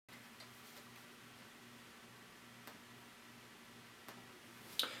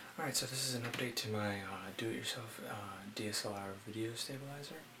Alright, so this is an update to my do-it-yourself DSLR Video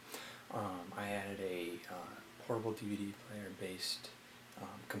Stabilizer. I added a portable DVD player based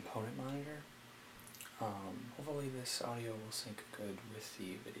component monitor. Hopefully this audio will sync good with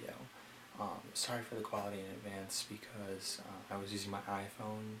the video. Sorry for the quality in advance because I was using my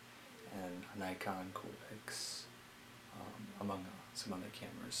iPhone and a Nikon Coolpix among some other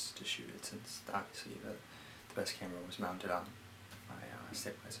cameras to shoot it, since obviously the best camera was mounted on my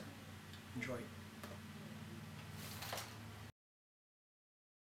stabilizer. Enjoy.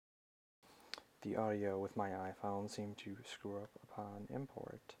 The audio with my iPhone seemed to screw up upon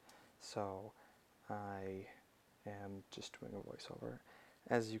import, so I am just doing a voiceover.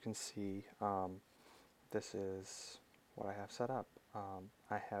 As you can see, this is what I have set up.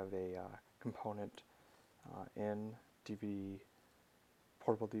 I have a component in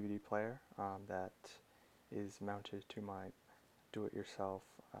portable DVD player that is mounted to my do-it-yourself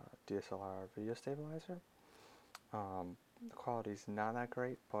DSLR Video Stabilizer. The quality is not that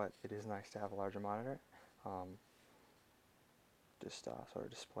great, but it is nice to have a larger monitor. Just sort of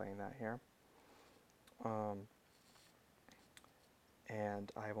displaying that here.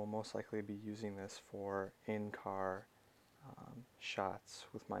 And I will most likely be using this for in-car shots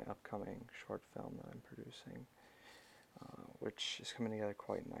with my upcoming short film that I'm producing, which is coming together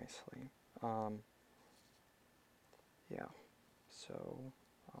quite nicely. Yeah, so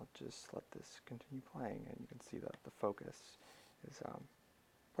I'll just let this continue playing, and you can see that the focus is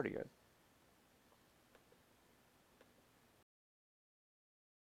pretty good.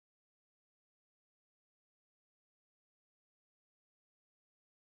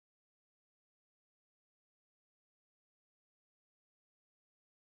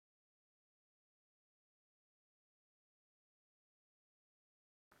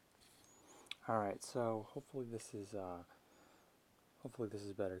 Alright, so hopefully this is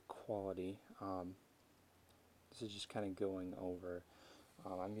better quality. This is just kind of going over.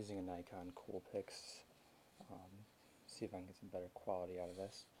 I'm using a Nikon Coolpix. See if I can get some better quality out of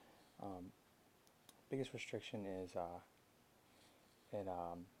this. Biggest restriction is it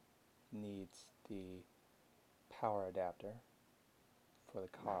needs the power adapter for the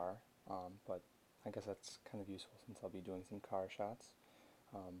car, but I guess that's kind of useful since I'll be doing some car shots.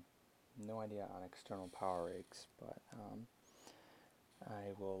 No idea on external power rigs, but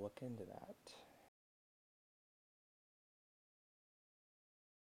I will look into that.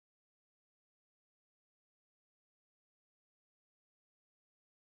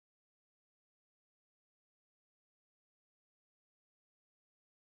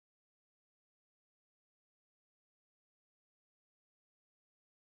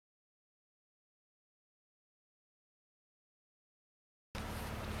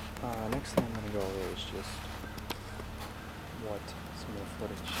 Next thing I'm going to go over is just what some of the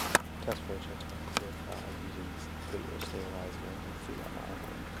test footage I took with using this video stabilizer and through that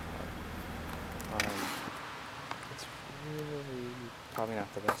monitor in the car. It's really probably not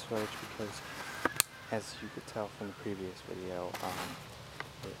the best footage because, as you could tell from the previous video,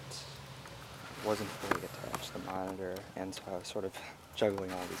 it wasn't fully attached to the monitor, and so I was sort of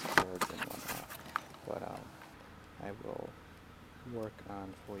juggling all these cords and whatnot. But I will work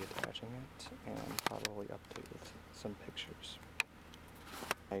on fully attaching it and probably update with some pictures.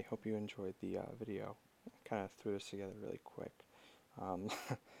 I hope you enjoyed the video. I kind of threw this together really quick.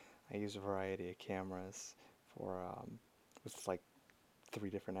 I use a variety of cameras for with like 3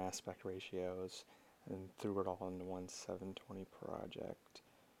 different aspect ratios, and threw it all into one 720 project.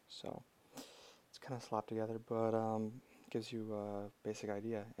 So it's kind of slopped together, but gives you a basic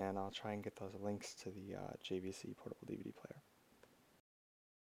idea, and I'll try and get those links to the JVC portable DVD player.